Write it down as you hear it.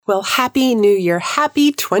Well, Happy New Year.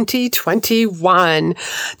 Happy 2021.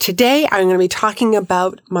 Today, I'm going to be talking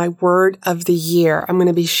about my word of the year. I'm going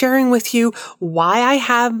to be sharing with you why I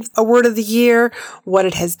have a word of the year, what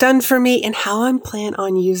it has done for me, and how I'm planning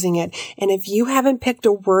on using it. And if you haven't picked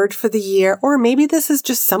a word for the year, or maybe this is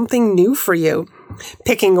just something new for you,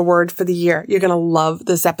 picking a word for the year, you're going to love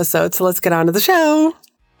this episode. So let's get on to the show.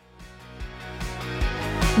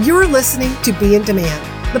 You're listening to Be in Demand,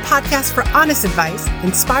 the podcast for honest advice,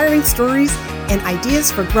 inspiring stories, and ideas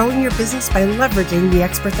for growing your business by leveraging the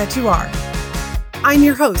expert that you are. I'm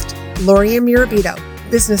your host, Lori Mirabito,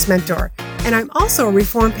 business mentor, and I'm also a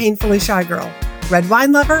reformed painfully shy girl, red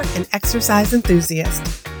wine lover, and exercise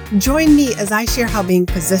enthusiast. Join me as I share how being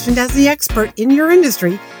positioned as the expert in your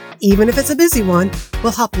industry, even if it's a busy one,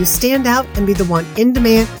 will help you stand out and be the one in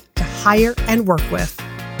demand to hire and work with.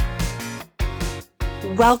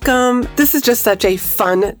 Welcome. This is just such a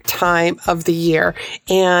fun time of the year.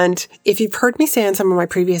 And if you've heard me say in some of my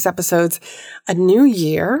previous episodes, a new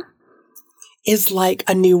year is like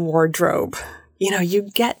a new wardrobe. You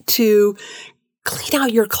get to clean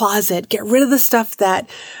out your closet, get rid of the stuff that,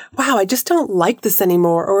 wow, I just don't like this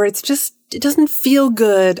anymore, or it doesn't feel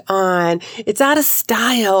good on, it's out of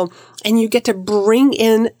style, and you get to bring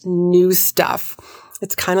in new stuff.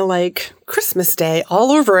 It's kind of like Christmas Day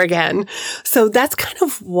all over again. So that's kind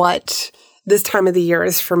of what this time of the year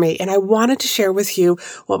is for me. And I wanted to share with you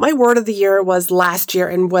what my word of the year was last year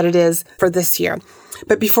and what it is for this year.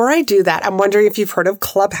 But before I do that, I'm wondering if you've heard of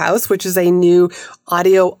Clubhouse, which is a new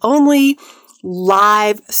audio-only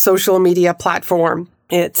live social media platform.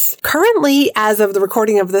 It's currently, as of the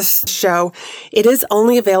recording of this show, it is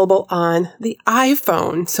only available on the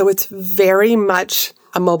iPhone. So it's very much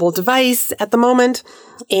a mobile device at the moment.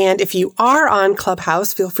 And if you are on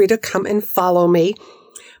Clubhouse, feel free to come and follow me.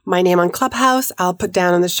 My name on Clubhouse, I'll put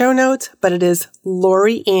down in the show notes, but it is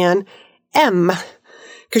Lori Ann M.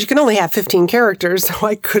 Because you can only have 15 characters, so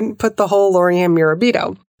I couldn't put the whole Lori Ann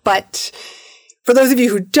Mirabito. But for those of you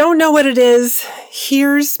who don't know what it is,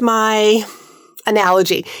 here's my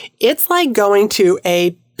analogy. It's like going to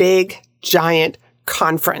a big, giant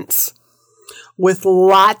conference with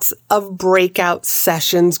lots of breakout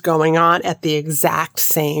sessions going on at the exact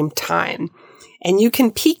same time. And you can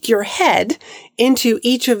peek your head into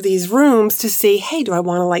each of these rooms to see, hey, do I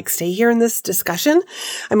want to stay here in this discussion?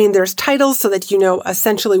 I mean, there's titles so that you know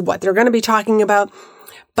essentially what they're going to be talking about,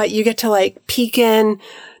 but you get to peek in,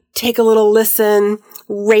 take a little listen,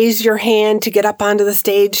 raise your hand to get up onto the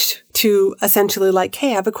stage to essentially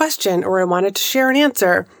hey, I have a question, or I wanted to share an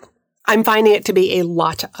answer. I'm finding it to be a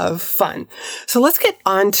lot of fun. So let's get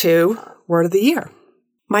on to word of the year.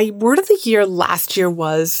 My word of the year last year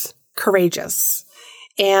was courageous.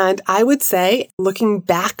 And I would say, looking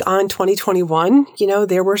back on 2021,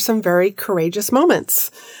 there were some very courageous moments.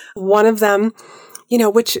 One of them,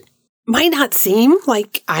 which might not seem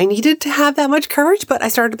like I needed to have that much courage, but I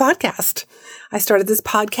started a podcast. I started this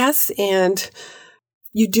podcast, and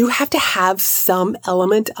you do have to have some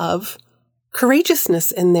element of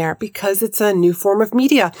courageousness in there because it's a new form of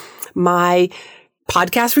media. My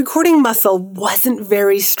podcast recording muscle wasn't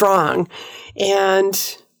very strong,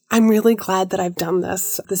 and I'm really glad that I've done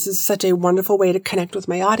this. This is such a wonderful way to connect with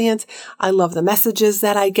my audience. I love the messages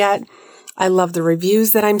that I get. I love the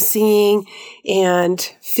reviews that I'm seeing, and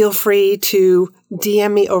feel free to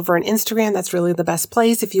DM me over on Instagram. That's really the best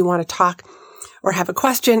place if you want to talk or have a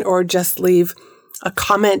question or just leave a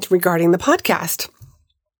comment regarding the podcast.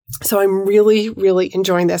 So I'm really, really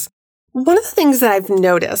enjoying this. One of the things that I've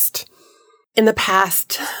noticed in the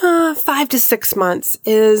past 5 to 6 months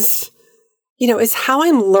is how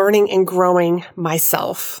I'm learning and growing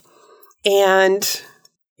myself. And,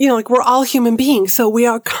 we're all human beings, so we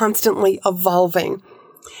are constantly evolving.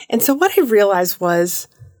 And so what I realized was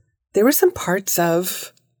there were some parts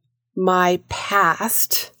of my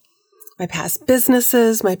past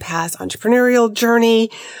businesses, my past entrepreneurial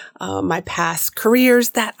journey, my past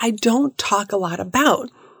careers that I don't talk a lot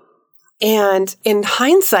about. And in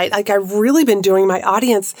hindsight, I've really been doing my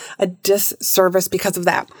audience a disservice because of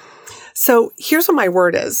that. So here's what my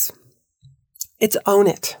word is. It's own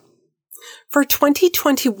it. For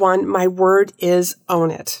 2021, my word is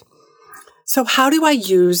own it. So how do I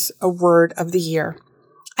use a word of the year?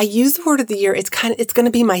 I use the word of the year. It's going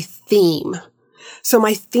to be my theme. So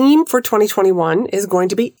my theme for 2021 is going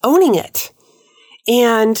to be owning it.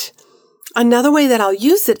 And another way that I'll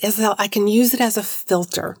use it is that I can use it as a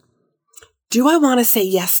filter. Do I want to say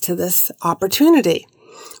yes to this opportunity?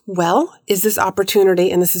 Well, is this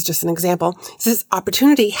opportunity, and this is just an example, is this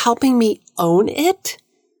opportunity helping me own it?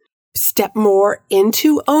 Step more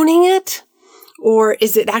into owning it? Or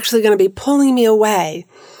is it actually going to be pulling me away?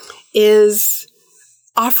 is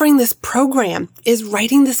offering this program, is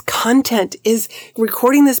writing this content, is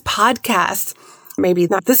recording this podcast. Maybe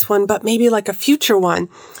not this one, but maybe like a future one.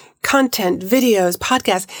 Content, videos,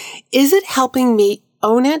 podcasts. Is it helping me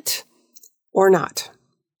own it or not?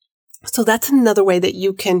 So that's another way that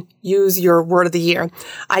you can use your word of the year.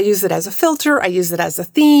 I use it as a filter. I use it as a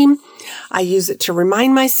theme. I use it to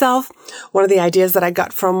remind myself. One of the ideas that I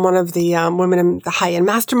got from one of the women in the high-end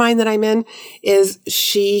mastermind that I'm in is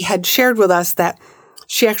she had shared with us that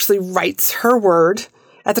she actually writes her word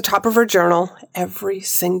at the top of her journal every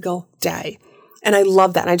single day. And I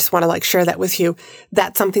love that. And I just want to share that with you.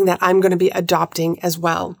 That's something that I'm going to be adopting as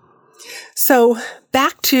well. So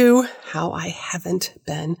back to how I haven't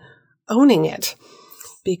been owning it,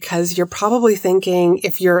 because you're probably thinking,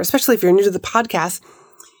 especially if you're new to the podcast,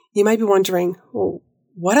 you might be wondering, well,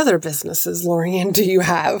 what other businesses, Lorianne, do you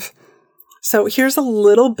have? So here's a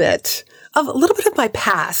little bit of my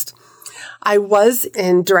past. I was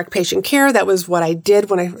in direct patient care. That was what I did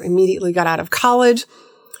when I immediately got out of college.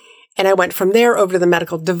 And I went from there over to the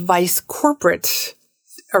medical device corporate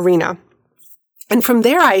arena. And from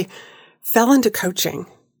there, I fell into coaching.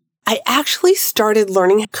 I actually started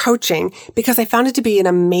learning coaching because I found it to be an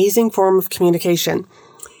amazing form of communication.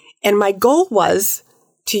 And my goal was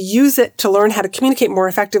to use it to learn how to communicate more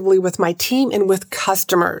effectively with my team and with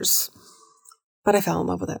customers. But I fell in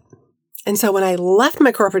love with it. And so when I left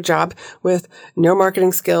my corporate job with no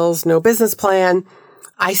marketing skills, no business plan,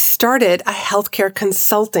 I started a healthcare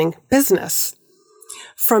consulting business.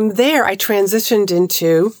 From there, I transitioned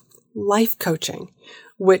into life coaching,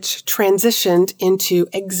 which transitioned into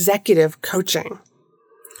executive coaching.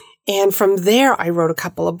 And from there, I wrote a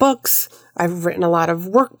couple of books. I've written a lot of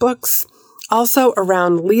workbooks, also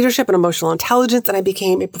around leadership and emotional intelligence. And I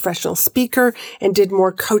became a professional speaker and did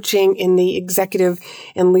more coaching in the executive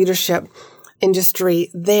and leadership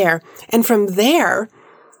industry there. And from there,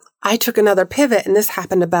 I took another pivot, and this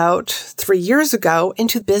happened about 3 years ago,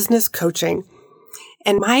 into business coaching.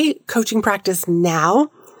 And my coaching practice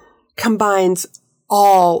now combines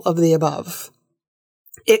all of the above.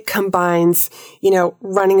 It combines,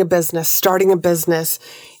 running a business, starting a business,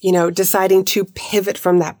 deciding to pivot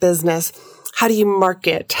from that business. How do you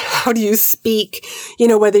market? How do you speak?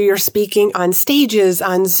 Whether you're speaking on stages,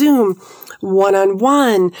 on Zoom,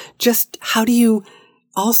 one-on-one, just how do you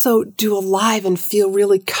also do a live and feel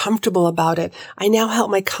really comfortable about it? I now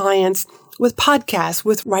help my clients with podcasts,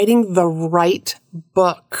 with writing the right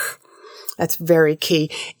book. That's very key.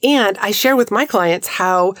 And I share with my clients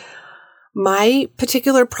how my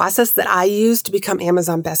particular process that I use to become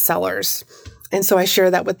Amazon bestsellers. And so I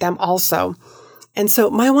share that with them also. And so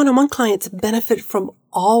my one-on-one clients benefit from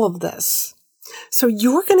all of this. So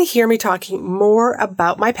you're going to hear me talking more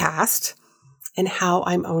about my past and how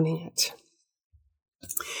I'm owning it.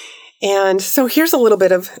 And so here's a little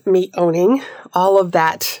bit of me owning all of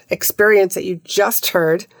that experience that you just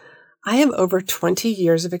heard. I have over 20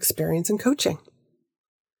 years of experience in coaching.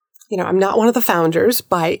 I'm not one of the founders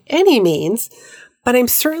by any means, but I'm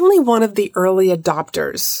certainly one of the early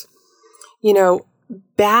adopters.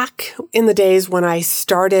 Back in the days when I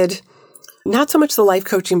started, not so much the life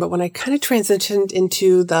coaching, but when I kind of transitioned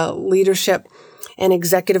into the leadership and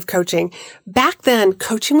executive coaching, back then,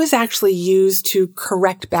 coaching was actually used to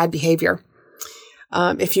correct bad behavior.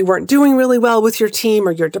 If you weren't doing really well with your team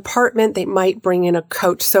or your department, they might bring in a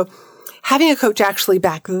coach. So having a coach actually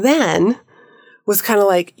back then was kind of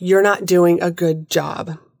like, you're not doing a good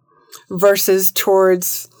job, versus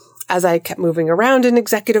towards, as I kept moving around in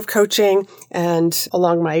executive coaching and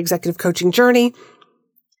along my executive coaching journey,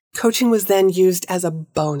 coaching was then used as a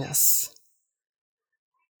bonus,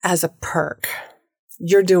 as a perk.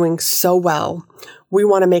 You're doing so well. We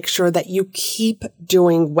want to make sure that you keep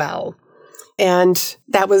doing well. And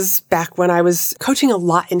that was back when I was coaching a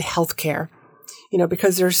lot in healthcare,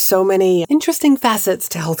 because there's so many interesting facets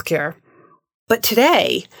to healthcare. But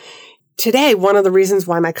today, one of the reasons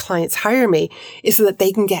why my clients hire me is so that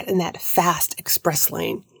they can get in that fast express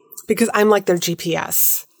lane, because I'm like their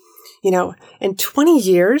GPS, and 20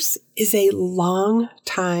 years is a long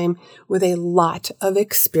time with a lot of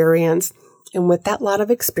experience. And with that lot of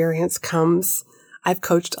experience comes, I've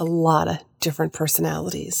coached a lot of different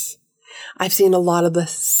personalities. I've seen a lot of the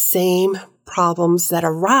same problems that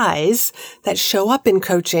arise that show up in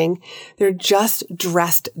coaching. They're just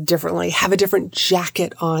dressed differently, have a different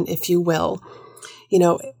jacket on, if you will.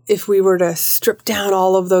 If we were to strip down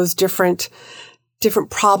all of those different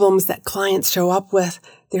problems that clients show up with,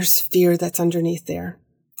 there's fear that's underneath there.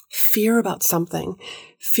 Fear about something,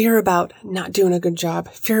 fear about not doing a good job,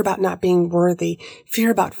 fear about not being worthy,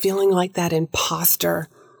 fear about feeling like that imposter.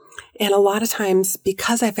 And a lot of times,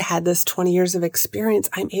 because I've had this 20 years of experience,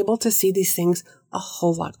 I'm able to see these things a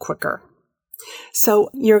whole lot quicker. So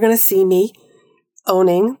you're going to see me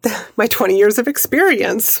owning my 20 years of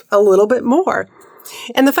experience a little bit more.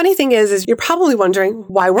 And the funny thing is you're probably wondering,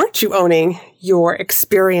 why weren't you owning your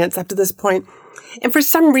experience up to this point? And for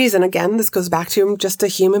some reason, again, this goes back to I'm just a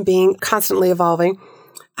human being constantly evolving.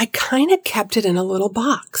 I kind of kept it in a little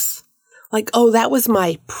box. Like, oh, that was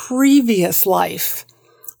my previous life.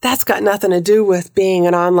 That's got nothing to do with being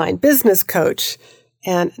an online business coach.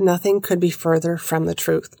 And nothing could be further from the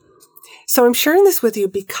truth. So I'm sharing this with you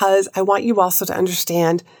because I want you also to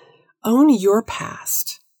understand, own your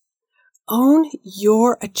past. Own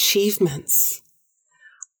your achievements.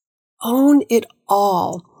 Own it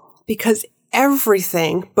all, because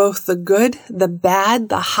everything, both the good, the bad,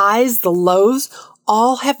 the highs, the lows,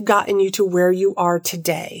 all have gotten you to where you are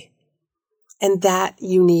today. And that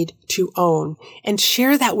you need to own and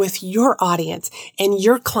share that with your audience and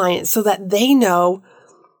your clients so that they know,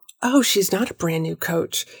 oh, she's not a brand new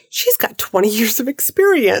coach. She's got 20 years of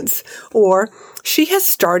experience, or she has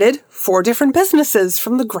started 4 different businesses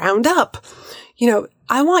from the ground up.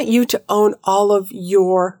 I want you to own all of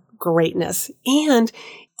your greatness and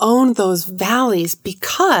own those valleys,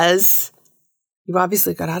 because you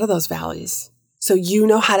obviously got out of those valleys. So you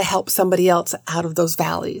know how to help somebody else out of those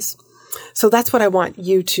valleys. So that's what I want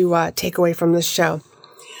you to take away from this show.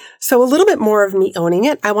 So a little bit more of me owning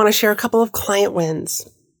it. I want to share a couple of client wins.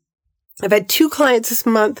 I've had 2 clients this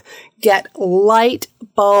month get light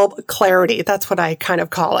bulb clarity. That's what I kind of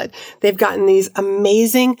call it. They've gotten these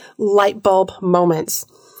amazing light bulb moments.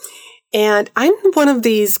 And I'm one of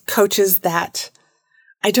these coaches that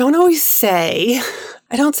I don't always say,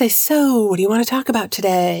 so what do you want to talk about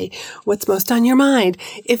today? What's most on your mind?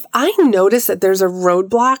 If I notice that there's a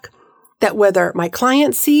roadblock that whether my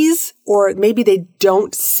client sees or maybe they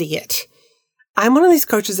don't see it, I'm one of these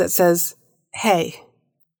coaches that says, hey,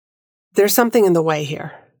 there's something in the way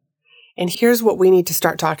here. And here's what we need to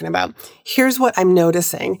start talking about. Here's what I'm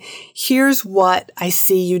noticing. Here's what I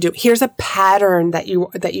see you do. Here's a pattern that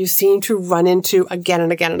you seem to run into again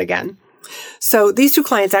and again and again. So these 2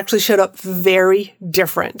 clients actually showed up very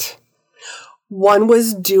different. One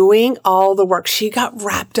was doing all the work. She got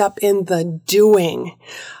wrapped up in the doing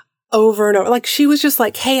over and over. Like she was just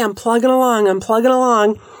like, hey, I'm plugging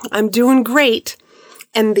along. I'm doing great.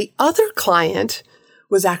 And the other client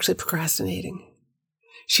was actually procrastinating.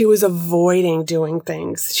 She was avoiding doing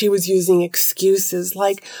things. She was using excuses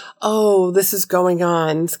like, oh, this is going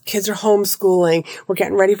on. Kids are homeschooling. We're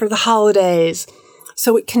getting ready for the holidays.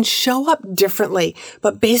 So it can show up differently.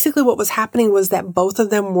 But basically what was happening was that both of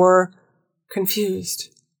them were confused.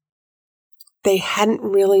 They hadn't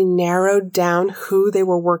really narrowed down who they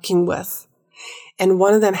were working with. And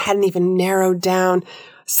one of them hadn't even narrowed down.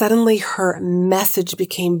 Suddenly her message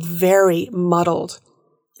became very muddled.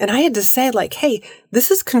 And I had to say like, hey, this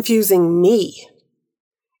is confusing me.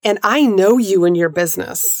 And I know you and your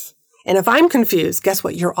business. And if I'm confused, guess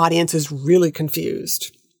what? Your audience is really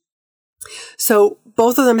confused. So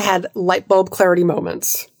both of them had light bulb clarity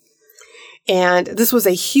moments. And this was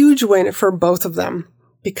a huge win for both of them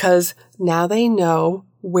because now they know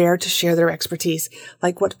where to share their expertise,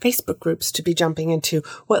 like what Facebook groups to be jumping into,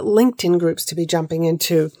 what LinkedIn groups to be jumping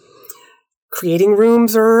into, creating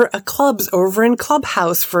rooms or clubs over in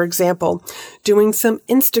Clubhouse, for example, doing some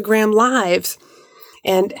Instagram lives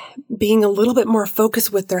and being a little bit more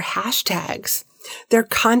focused with their hashtags, their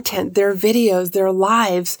content, their videos, their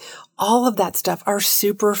lives, all of that stuff are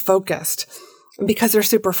super focused. Because they're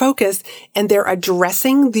super focused and they're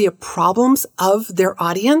addressing the problems of their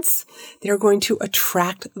audience, they're going to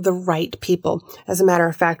attract the right people. As a matter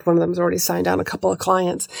of fact, one of them has already signed on a couple of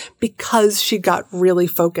clients because she got really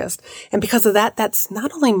focused. And because of that, that's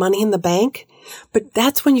not only money in the bank, but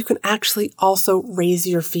that's when you can actually also raise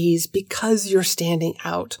your fees because you're standing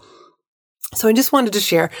out. So I just wanted to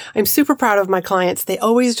share. I'm super proud of my clients.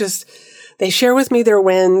 They share with me their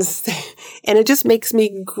wins, and it just makes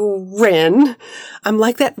me grin. I'm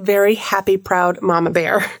like that very happy, proud mama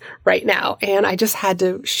bear right now, and I just had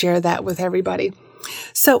to share that with everybody.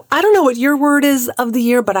 So I don't know what your word is of the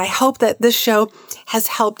year, but I hope that this show has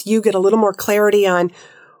helped you get a little more clarity on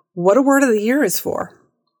what a word of the year is for.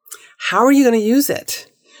 How are you going to use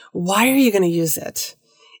it? Why are you going to use it?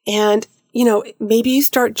 And maybe you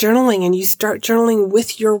start journaling and you start journaling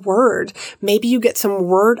with your word. Maybe you get some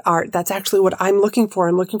word art. That's actually what I'm looking for.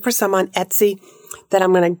 I'm looking for some on Etsy that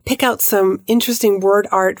I'm going to pick out some interesting word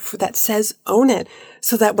art that says own it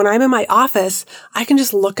so that when I'm in my office, I can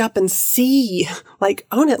just look up and see like,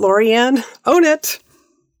 own it, Lorianne, own it.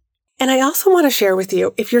 And I also want to share with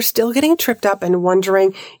you, if you're still getting tripped up and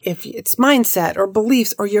wondering if it's mindset or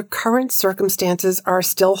beliefs or your current circumstances are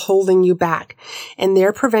still holding you back and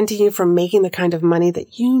they're preventing you from making the kind of money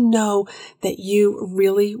that you know that you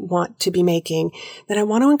really want to be making, then I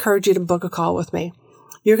want to encourage you to book a call with me.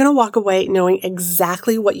 You're going to walk away knowing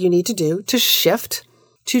exactly what you need to do to shift,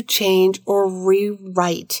 to change, or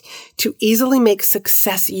rewrite, to easily make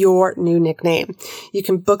success your new nickname. You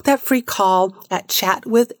can book that free call at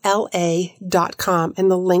chatwithla.com,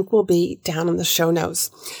 and the link will be down in the show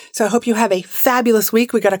notes. So I hope you have a fabulous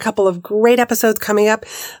week. We got a couple of great episodes coming up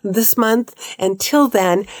this month. Until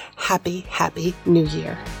then, happy New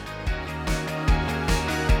Year.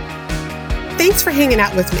 Thanks for hanging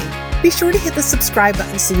out with me. Be sure to hit the subscribe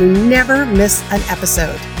button so you never miss an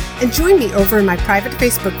episode. And join me over in my private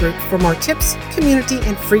Facebook group for more tips, community,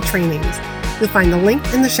 and free trainings. You'll find the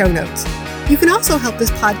link in the show notes. You can also help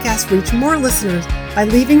this podcast reach more listeners by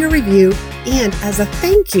leaving a review. And as a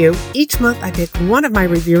thank you, each month I pick one of my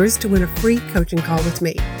reviewers to win a free coaching call with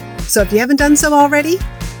me. So if you haven't done so already,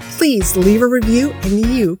 please leave a review and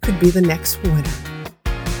you could be the next winner.